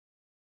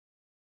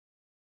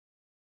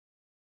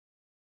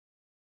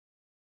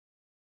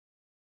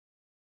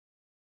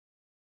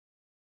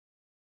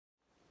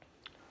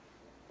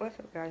What's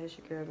up, guys? It's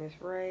your girl Miss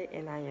Ray,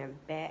 and I am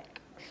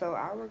back. So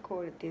I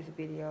recorded this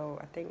video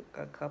I think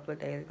a couple of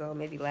days ago,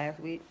 maybe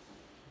last week,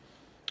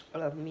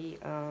 of me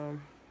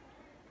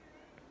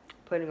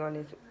putting on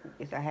this.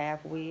 It's a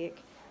half wig.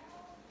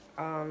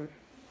 um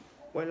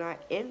when I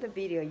end the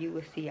video, you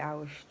will see I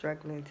was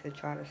struggling to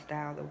try to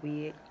style the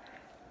wig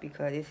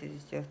because this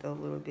is just a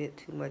little bit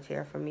too much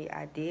hair for me.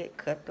 I did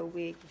cut the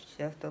wig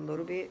just a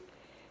little bit,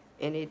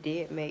 and it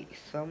did make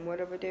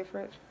somewhat of a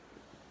difference,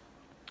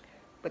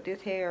 but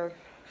this hair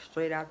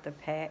straight out the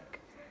pack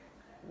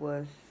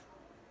was,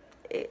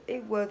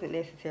 it wasn't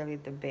necessarily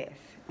the best,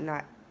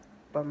 not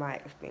by my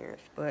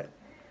experience, but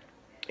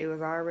it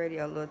was already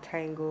a little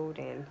tangled,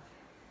 and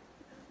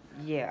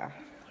yeah,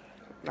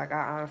 like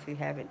I honestly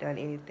haven't done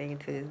anything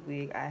to this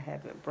wig. I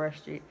haven't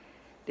brushed it.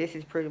 This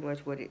is pretty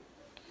much what it's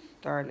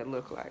starting to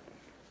look like.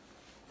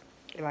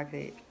 Like I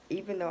said,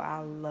 even though I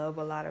love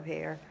a lot of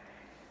hair,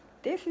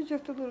 this is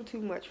just a little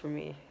too much for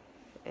me.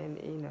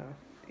 And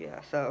yeah,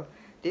 so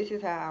this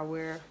is how I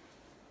wear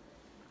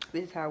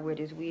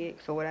this wig.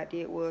 So what I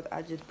did was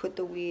I just put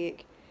the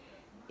wig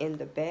in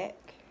the back.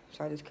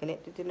 So I just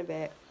connected it in the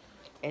back,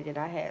 and then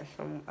I had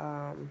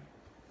some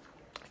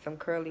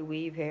curly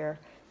weave hair,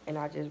 and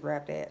I just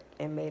wrapped that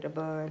and made a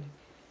bun,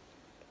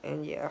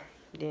 and yeah,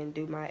 then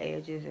do my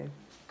edges and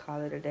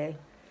call it a day.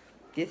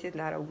 This is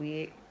not a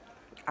wig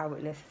I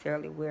would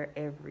necessarily wear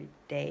every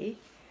day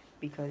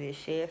because it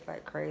sheds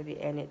like crazy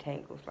and it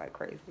tangles like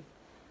crazy.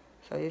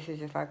 So this is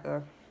just like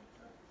that.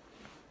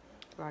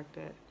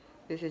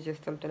 This is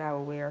just something I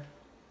would wear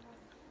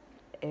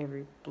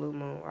every blue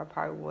moon. I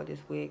probably wore this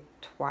wig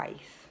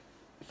twice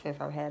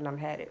since I've had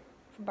it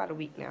for about a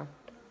week now.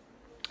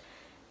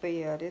 But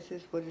yeah, this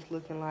is what it's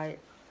looking like.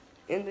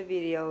 In the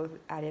video,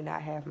 I did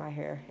not have my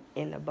hair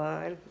in the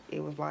bun.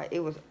 It was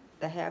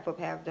the half up,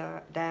 half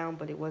down,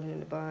 but it wasn't in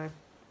the bun.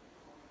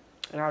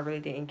 And I really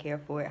didn't care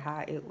for it,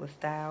 how it was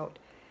styled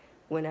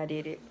when I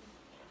did it.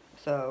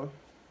 So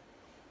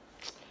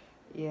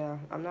yeah,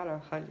 I'm not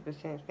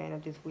 100% fan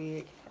of this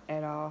wig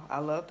at all. I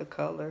love the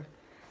color.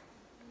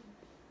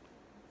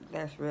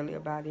 That's really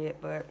about it,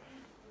 but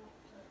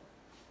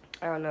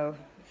I don't know.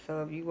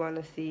 So if you want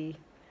to see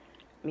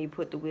me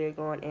put the wig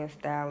on and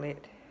style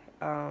it,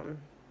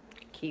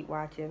 keep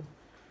watching.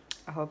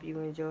 I hope you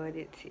enjoyed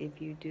it.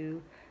 If you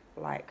do,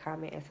 like,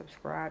 comment, and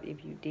subscribe.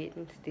 If you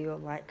didn't, still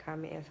like,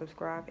 comment, and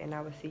subscribe, and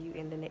I will see you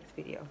in the next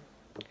video.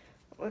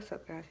 What's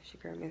up, guys? It's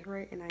your girl Miss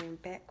Ray, and I am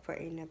back for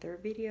another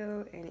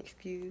video, and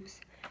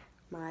excuse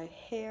my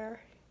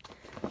hair.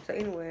 So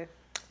anyway,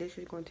 this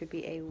is going to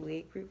be a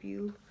wig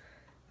review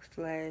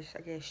slash,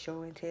 I guess,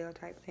 show and tell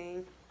type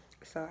thing.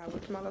 So I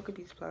went to my local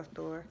beauty supply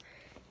store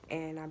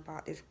and I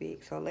bought this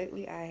wig. So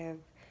lately I have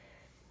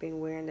been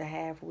wearing the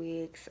half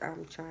wigs.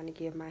 I'm trying to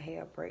give my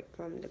hair a break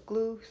from the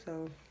glue,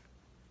 so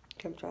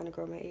I'm trying to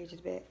grow my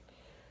edges back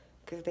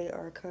because they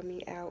are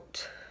coming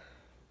out.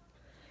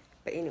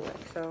 But anyway,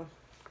 so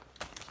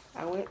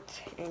I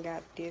went and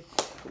got this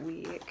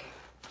wig.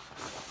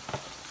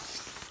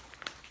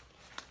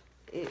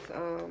 It's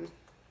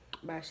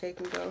by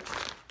Shake and Go.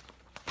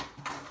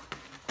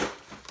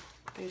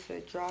 It's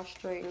a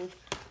drawstring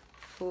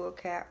full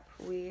cap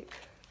wig.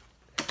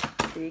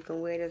 So you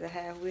can wear it as a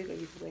half wig or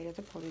you can wear it as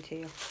a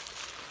ponytail.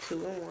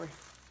 2 in 1.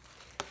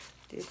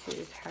 This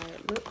is how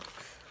it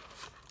looks.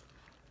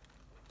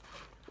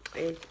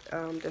 It's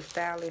the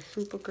style is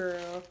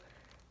superGirl.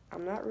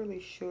 I'm not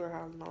really sure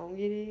how long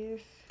it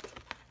is.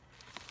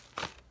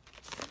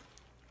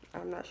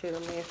 I'm not sure the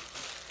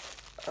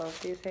length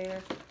of this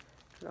hair.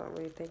 I don't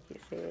really think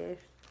it says.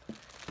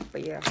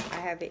 But yeah, I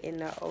have it in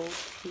the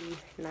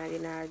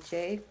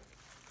OT99J.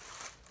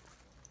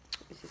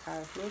 This is how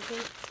it's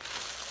looking.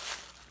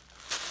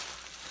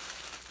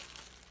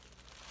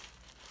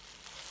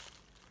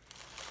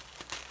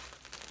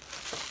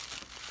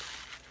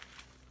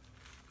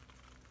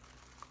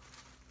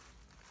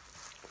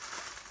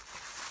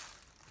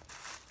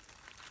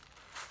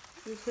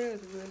 This hair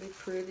is really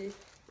pretty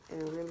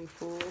and really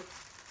full.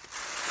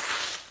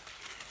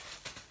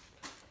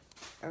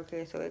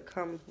 Okay, so it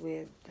comes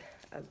with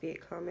a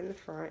big comb in the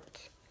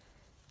front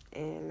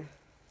and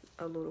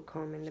a little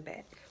comb in the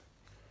back.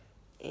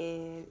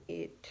 And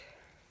it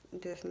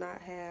does not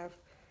have,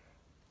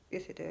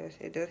 yes it does.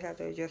 It does have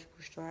the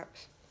adjustable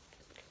straps.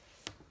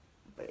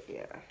 But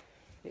yeah,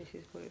 this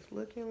is what it's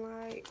looking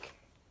like.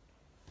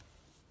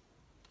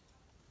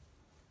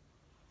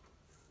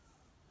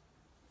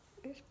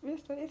 It's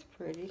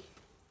pretty.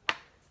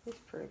 It's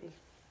pretty.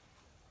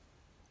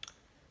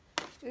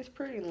 It's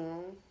pretty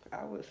long.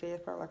 I would say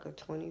it's probably like a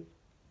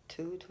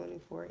 22,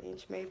 24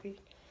 inch maybe.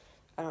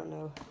 I don't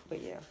know.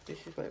 But yeah,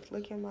 this is what it's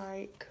looking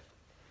like.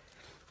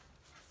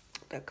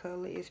 The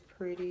color is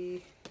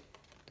pretty.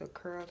 The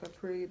curls are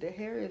pretty. The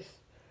hair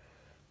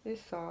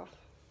is soft.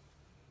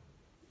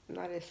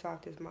 Not as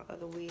soft as my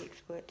other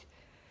wigs, but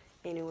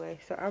anyway.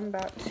 So I'm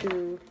about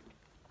to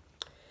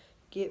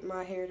get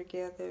my hair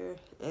together,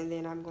 and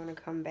then I'm going to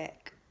come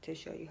back to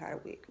show you how the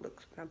wig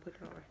looks when I put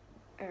it on.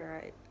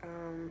 Alright,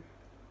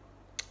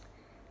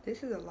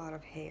 this is a lot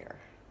of hair.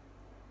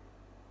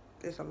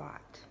 There's a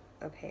lot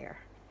of hair.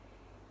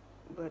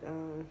 But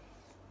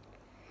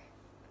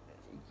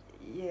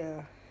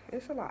yeah,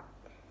 it's a lot.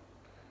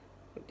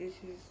 But yeah,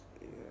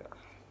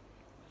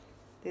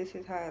 this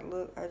is how it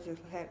looked. I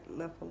just had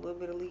left a little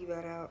bit of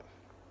leave-out out.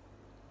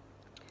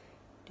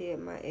 Did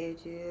my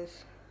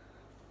edges.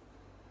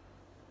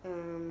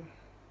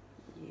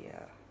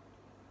 Yeah,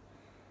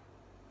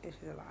 this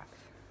is a lot.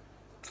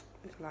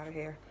 It's a lot of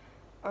hair.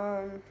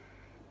 I'm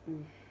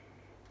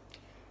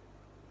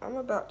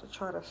about to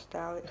try to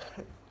style it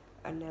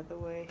another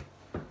way.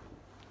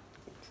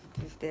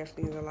 This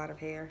definitely is a lot of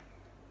hair.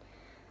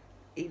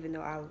 Even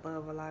though I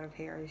love a lot of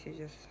hair, this is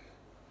just,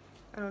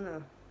 I don't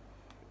know.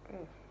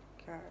 Oh,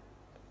 God.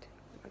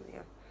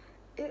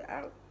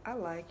 Yeah. I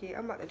like it.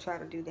 I'm about to try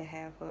to do the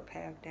half up,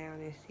 half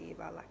down and see if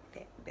I like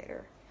that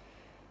better.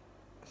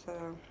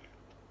 So,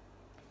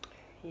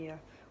 yeah.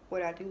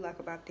 What I do like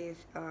about this,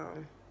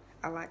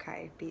 I like how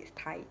it fits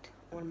tight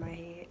on my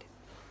head.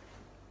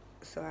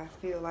 So I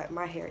feel like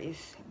my hair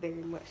is very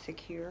much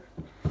secure.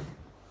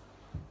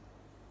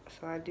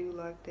 So I do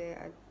like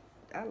that.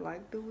 I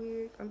like the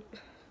wig.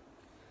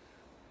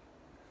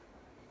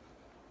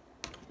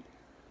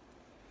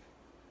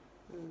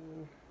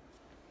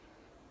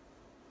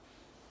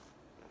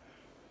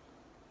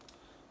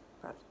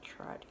 About to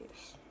try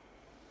this.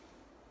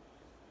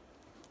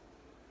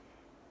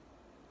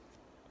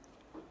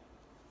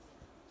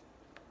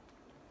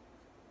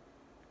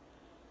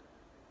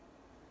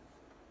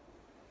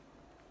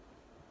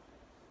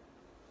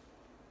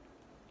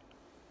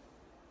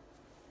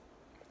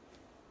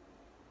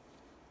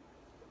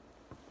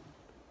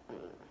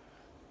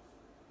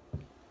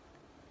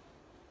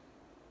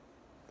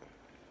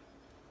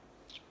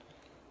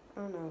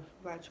 I don't know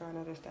if I try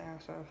another style,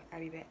 so I'll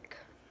be back.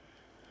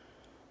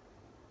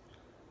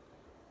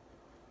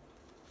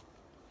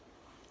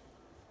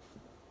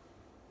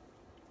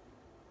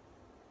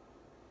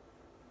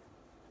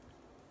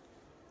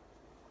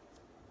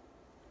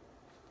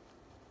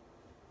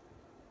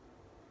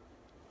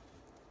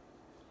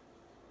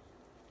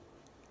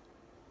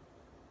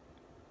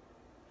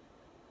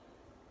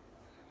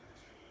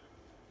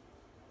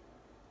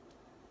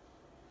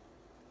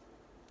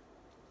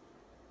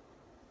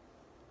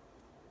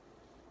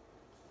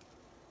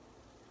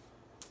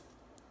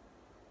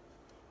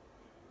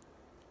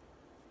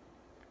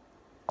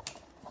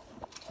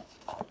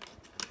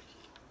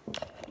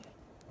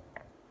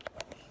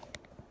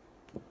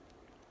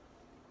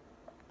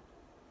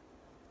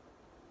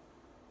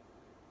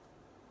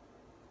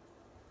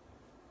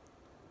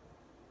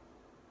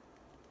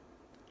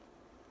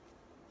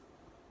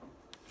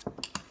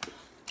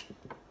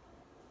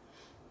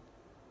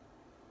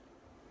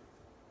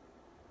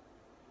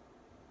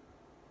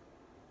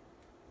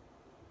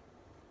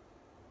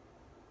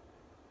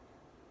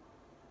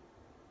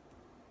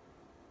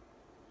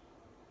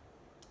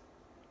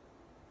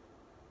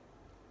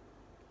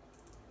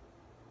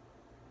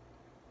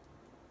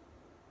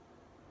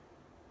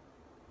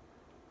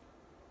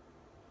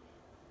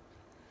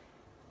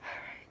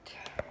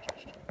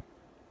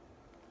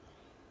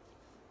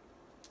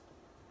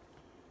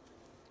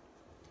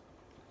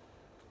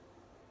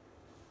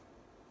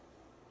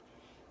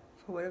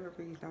 For whatever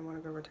reason, I want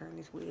to go return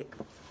this wig.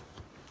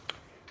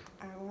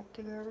 I want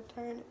to go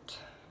return it.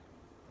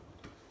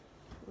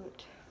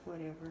 But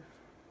whatever.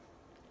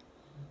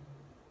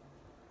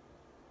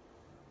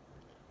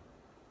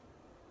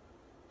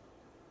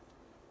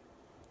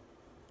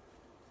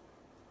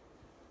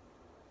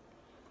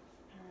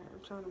 Alright, I'm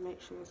trying to make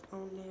sure it's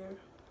on there.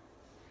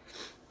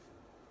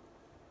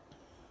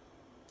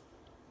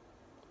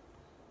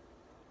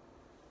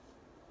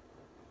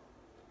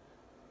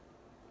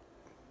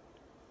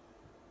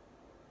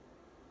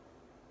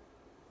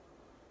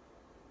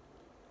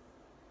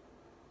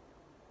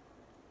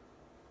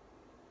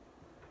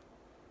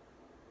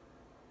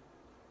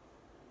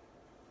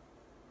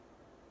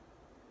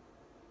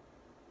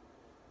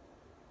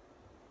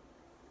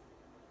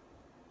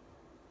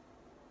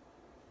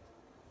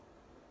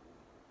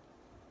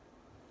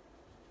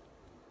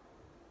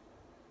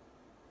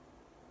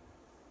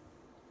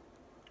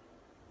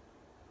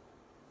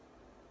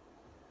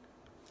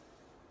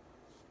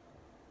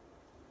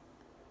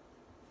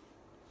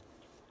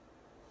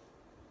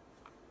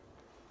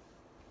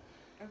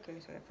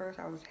 Okay, so at first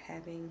I was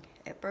having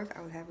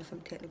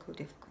some technical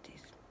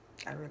difficulties.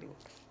 I really was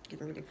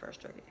getting really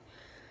frustrated.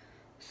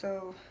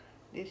 So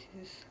this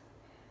is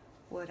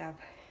what I got.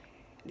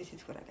 This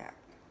is what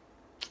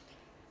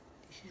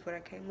I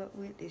came up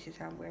with. This is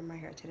how I'm wearing my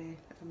hair today.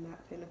 I'm not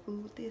gonna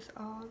fool with this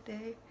all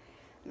day.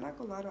 I'm not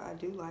gonna lie though, I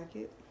do like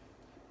it.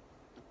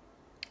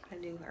 I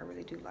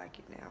really do like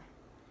it now.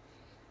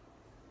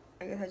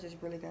 I guess I just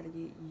really gotta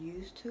get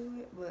used to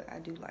it, but I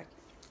do like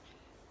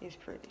it. It's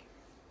pretty.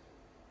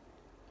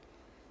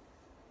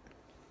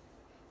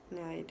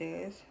 Now it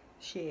does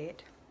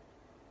shed.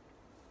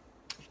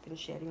 It's been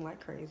shedding like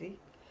crazy.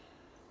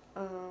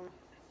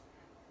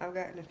 I've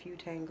gotten a few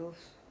tangles,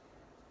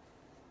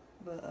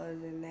 but other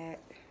than that,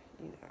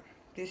 you know,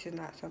 this is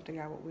not something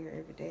I would wear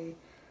every day.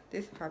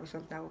 This is probably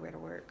something I would wear to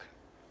work.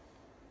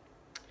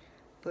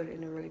 Put it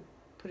in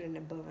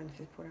a bun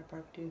is what I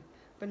probably do.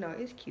 But no,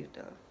 it's cute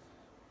though.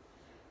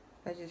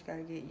 I just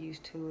gotta get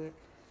used to it.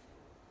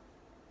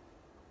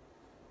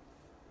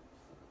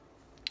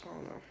 I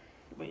don't know.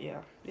 But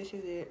yeah, this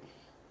is it.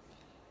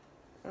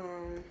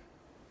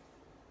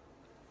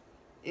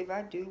 If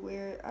I do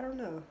wear it, I don't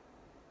know.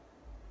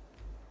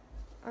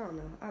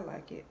 I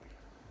like it.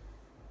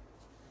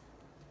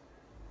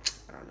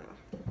 I don't know.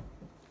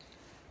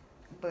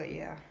 But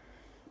yeah,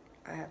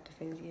 I have to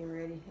finish getting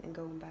ready and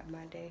go about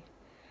my day.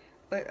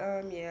 But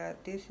yeah,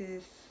 this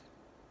is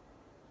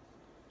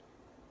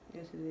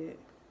it.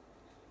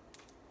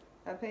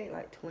 I paid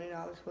like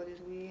 $20 for this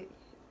wig.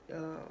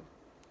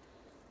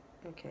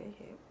 Okay,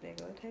 yep, there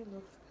go the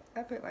table.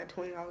 I paid like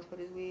 $20 for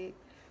this wig.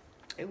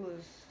 It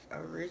was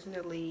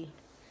originally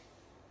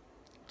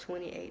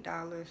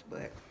 $28,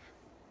 but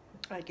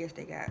I guess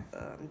they got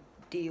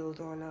deals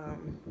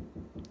on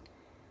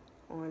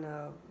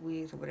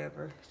wigs or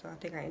whatever. So I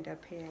think I ended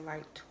up paying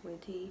like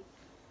 $19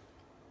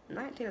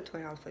 or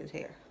 $20 for this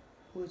hair,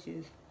 which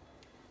is,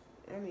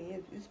 I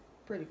mean, it's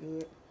pretty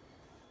good.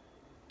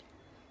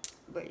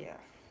 But yeah,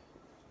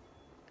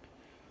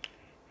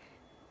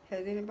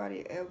 has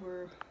anybody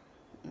ever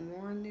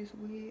worn this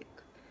wig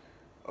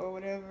or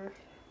whatever?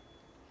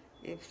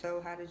 If so,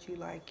 how did you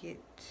like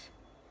it?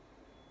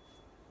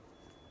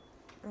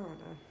 I don't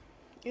know.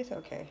 It's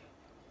okay.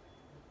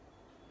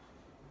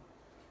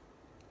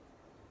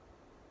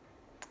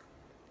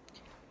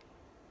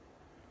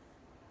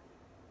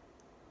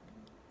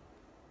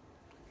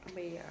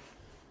 But yeah,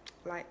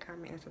 like,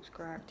 comment, and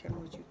subscribe. Tell me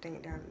what you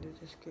think down in the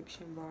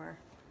description bar.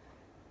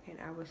 And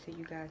I will see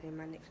you guys in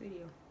my next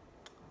video.